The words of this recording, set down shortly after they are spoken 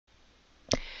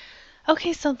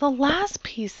Okay, so the last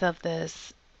piece of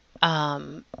this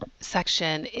um,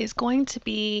 section is going to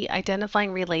be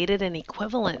identifying related and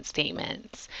equivalent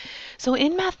statements. So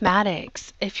in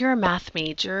mathematics, if you're a math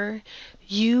major,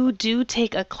 you do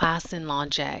take a class in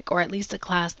logic, or at least a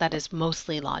class that is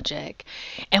mostly logic.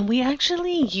 And we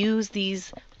actually use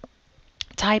these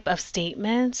type of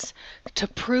statements to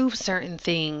prove certain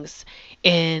things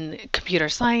in computer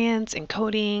science, in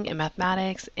coding, in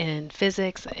mathematics, in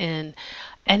physics, in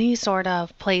any sort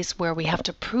of place where we have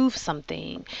to prove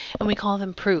something, and we call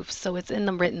them proofs. So it's in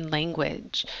the written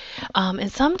language.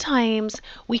 And sometimes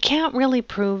we can't really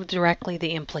prove directly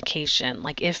the implication,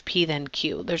 like if P then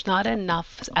Q. There's not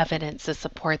enough evidence to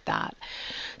support that.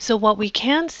 So what we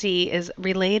can see is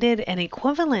related and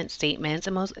equivalent statements,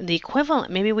 and the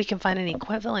equivalent, maybe we can find an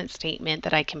equivalent statement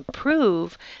that I can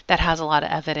prove that has a lot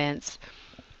of evidence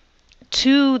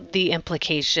to the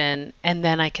implication, and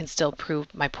then I can still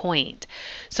prove my point.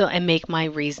 So, and make my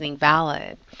reasoning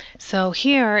valid. So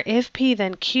here, if P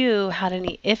then Q had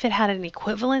if it had an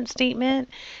equivalent statement,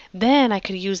 then I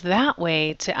could use that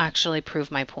way to actually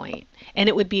prove my point. And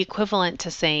it would be equivalent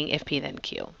to saying if P then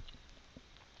Q.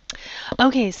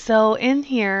 Okay, so in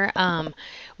here,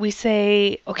 we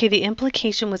say, okay, the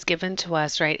implication was given to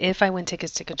us, right? If I win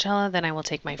tickets to Coachella, then I will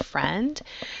take my friend.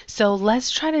 So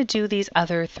let's try to do these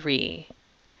other three,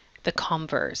 the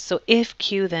converse. So if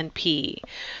Q, then P.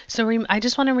 So I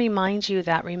just want to remind you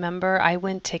that, remember, I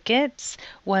win tickets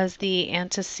was the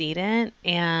antecedent,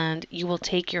 and you will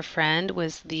take your friend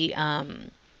was the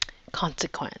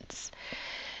consequence.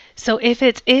 So if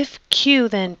it's if Q,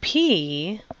 then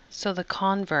P, so the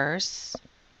converse.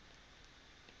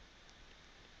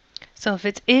 So if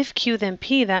it's if Q then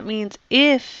P, that means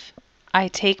if I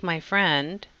take my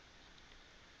friend,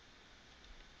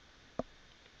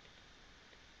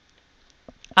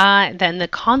 then the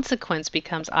consequence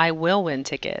becomes I will win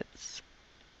tickets.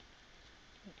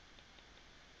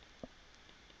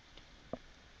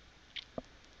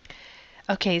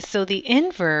 Okay, so the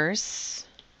inverse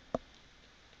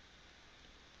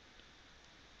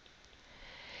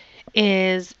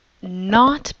is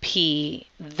not P,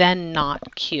 then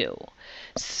not Q.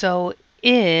 So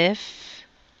if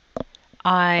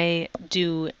I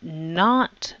do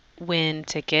not win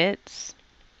tickets,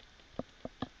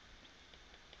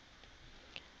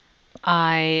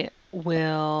 I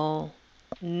will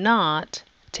not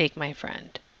take my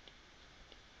friend.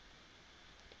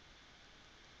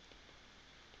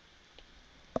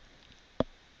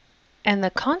 And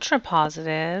the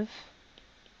contrapositive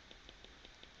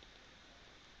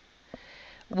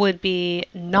would be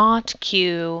not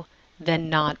Q, then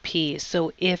not P.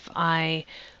 So if I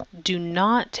do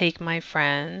not take my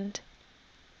friend,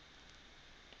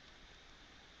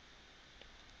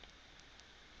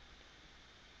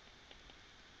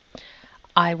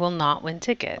 I will not win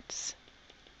tickets.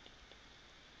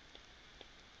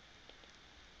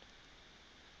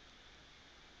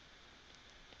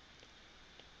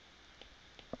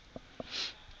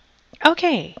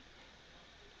 Okay.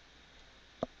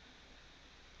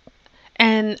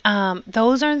 And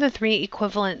those are the three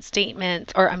equivalent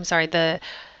statements, or I'm sorry, the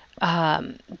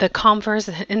converse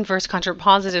and inverse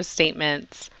contrapositive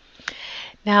statements.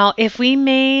 Now, if we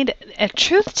made a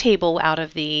truth table out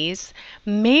of these,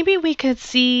 maybe we could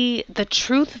see the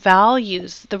truth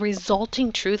values, the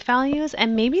resulting truth values,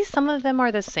 and maybe some of them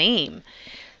are the same.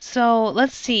 So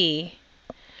let's see.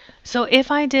 So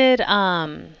if I did,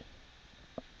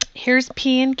 here's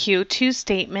P and Q, two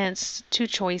statements, two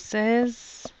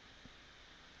choices.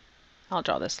 I'll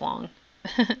draw this long.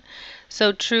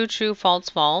 So true, true, false,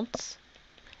 false,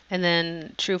 and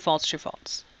then true, false, true,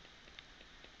 false.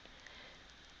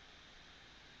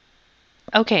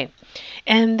 Okay,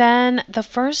 and then the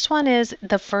first one is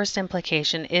the first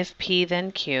implication, if P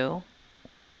then Q,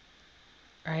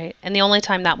 right? And the only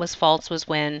time that was false was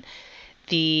when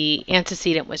the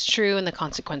antecedent was true and the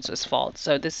consequence was false.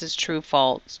 So this is true,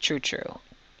 false, true, true.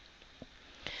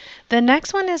 The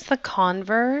next one is the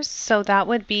converse. So that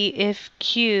would be if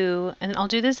Q, and I'll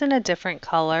do this in a different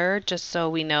color just so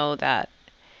we know that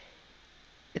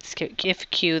it's if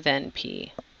Q then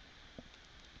P.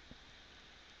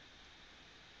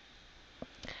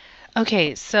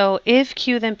 Okay, so if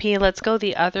Q then P, let's go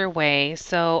the other way.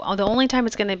 So the only time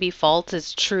it's going to be false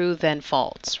is true then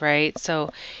false, right?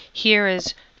 So here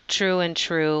is true and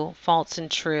true, false and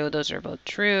true. Those are both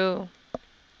true.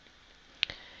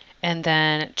 And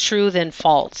then true then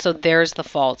false. So there's the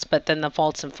false, but then the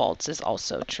false and false is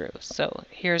also true. So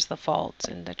here's the false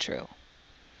and the true.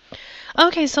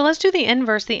 Okay, so let's do the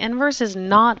inverse. The inverse is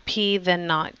not P then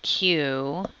not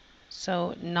Q.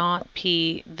 So not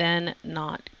P then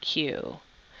not Q.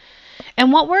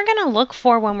 And what we're going to look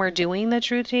for when we're doing the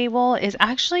truth table is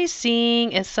actually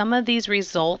seeing if some of these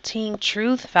resulting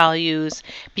truth values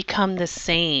become the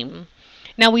same.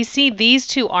 Now we see these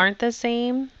two aren't the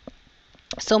same.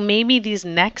 So maybe these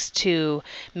next two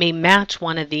may match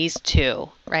one of these two,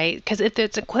 right? Because if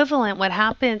it's equivalent, what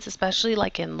happens, especially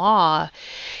like in law,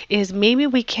 is maybe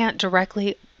we can't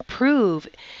directly prove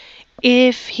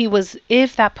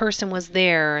if that person was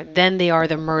there, then they are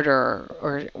the murderer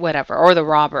or whatever, or the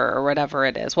robber or whatever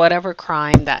it is, whatever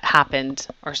crime that happened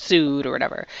or sued or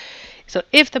whatever. So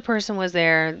if the person was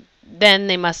there, then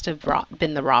they must have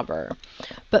been the robber.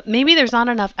 But maybe there's not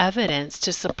enough evidence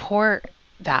to support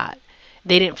that.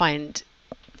 They didn't find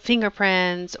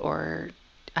fingerprints or,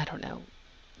 I don't know,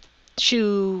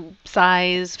 shoe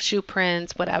size, shoe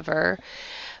prints, whatever.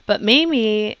 But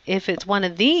maybe if it's one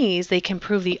of these, they can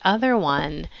prove the other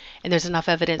one, and there's enough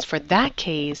evidence for that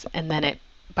case, and then it,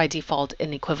 by default,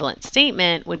 an equivalent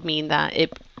statement would mean that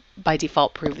it, by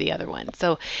default, proved the other one.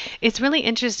 So it's really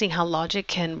interesting how logic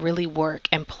can really work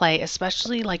and play,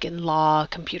 especially like in law,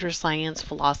 computer science,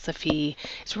 philosophy.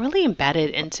 It's really embedded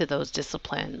into those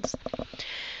disciplines.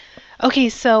 Okay,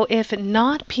 so if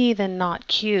not P, then not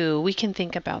Q, we can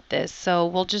think about this. So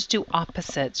we'll just do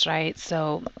opposites, right?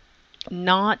 So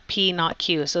not P, not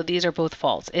Q. So these are both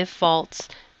false. If false,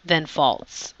 then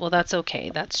false. Well, that's okay.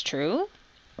 That's true.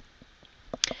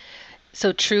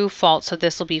 So true, false. So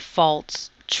this will be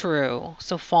false, true.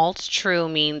 So false, true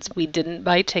means we didn't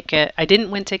buy ticket. I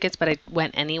didn't win tickets, but I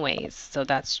went anyways. So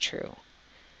that's true.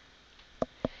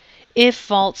 If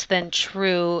false, then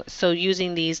true. So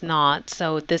using these not.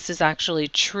 So this is actually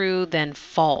true, then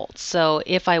false. So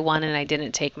if I won and I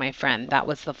didn't take my friend, that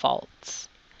was the false.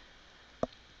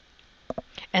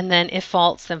 And then if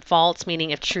false, then false,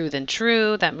 meaning if true, then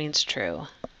true. That means true.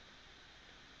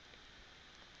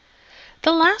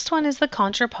 The last one is the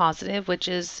contrapositive, which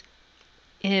is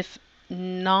if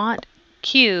not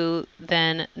Q,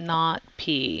 then not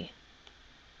P.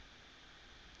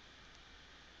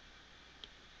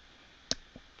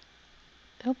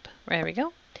 Oop, there we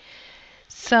go.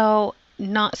 So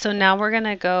now we're going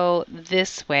to go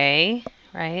this way,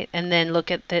 right? And then look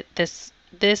at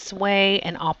this way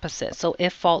and opposite. So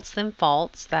if false, then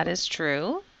false, that is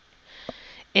true.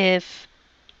 If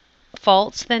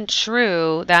false, then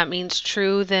true, that means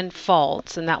true, then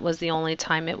false. And that was the only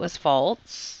time it was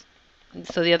false. And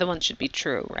so the other one should be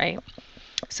true, right?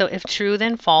 So if true,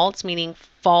 then false, meaning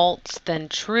false, then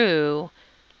true,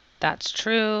 that's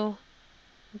true.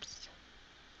 Oops.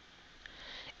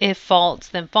 If false,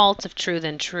 then false. If true,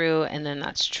 then true. And then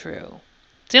that's true.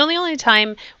 The only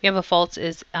time we have a false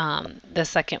is the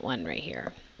second one right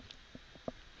here.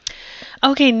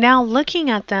 Okay, now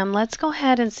looking at them, let's go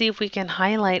ahead and see if we can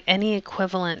highlight any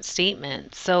equivalent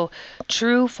statements. So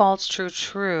true, false, true,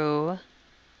 true.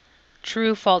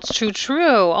 True, false, true,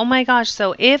 true. Oh my gosh.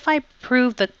 So if I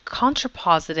prove the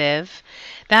contrapositive,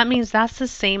 that means that's the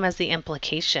same as the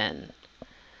implication.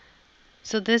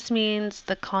 So this means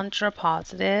the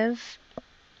contrapositive.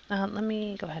 Let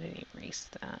me go ahead and erase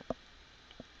that.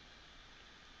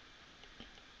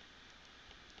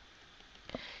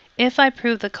 If I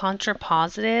prove the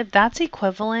contrapositive, that's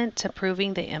equivalent to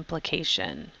proving the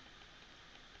implication.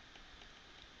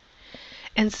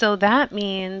 And so that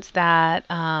means that,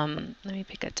 let me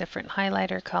pick a different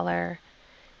highlighter color,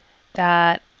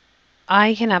 that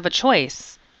I can have a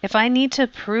choice. If I need to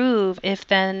prove if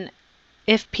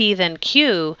P then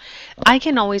Q, I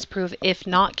can always prove if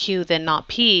not Q then not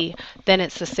P, then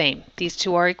it's the same. These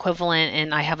two are equivalent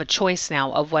and I have a choice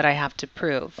now of what I have to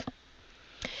prove.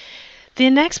 The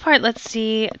next part, let's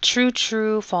see, true,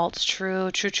 true, false,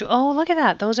 true, true, true. Oh, look at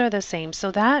that. Those are the same.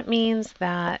 So that means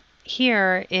that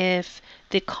here, if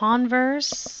the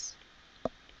converse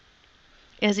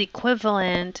is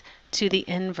equivalent to the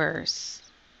inverse,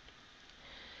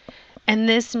 and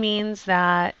this means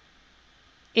that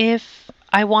if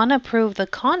I want to prove the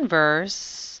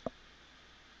converse,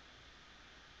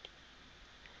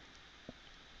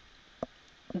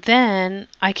 then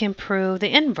I can prove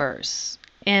the inverse.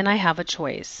 And I have a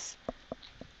choice.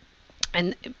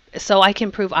 And so I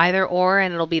can prove either or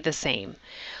and it'll be the same.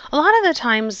 A lot of the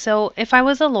times, so if I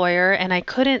was a lawyer and I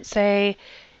couldn't say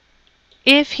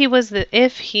if he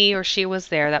or she was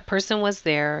there, that person was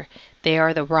there, they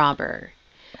are the robber.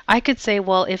 I could say,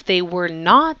 well, if they were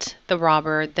not the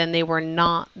robber, then they were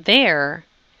not there.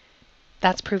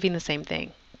 That's proving the same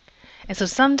thing. And so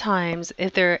sometimes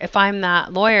if I'm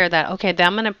that lawyer that, okay, then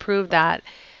I'm going to prove that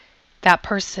that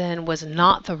person was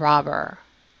not the robber,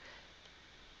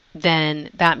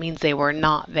 then that means they were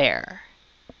not there.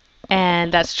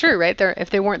 And that's true, right?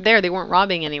 If they weren't there, they weren't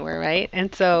robbing anywhere, right?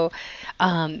 And so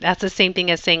that's the same thing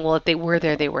as saying, well, if they were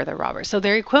there, they were the robbers. So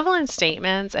they're equivalent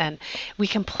statements, and we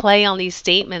can play on these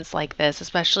statements like this,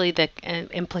 especially the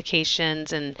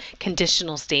implications and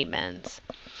conditional statements.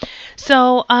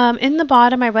 So in the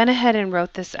bottom, I went ahead and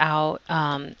wrote this out.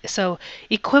 So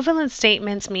equivalent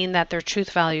statements mean that their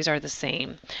truth values are the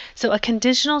same. So a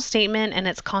conditional statement and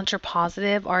its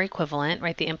contrapositive are equivalent,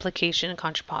 right? The implication and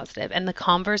contrapositive. And the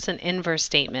converse and inverse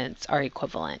statements are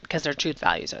equivalent because their truth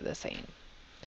values are the same.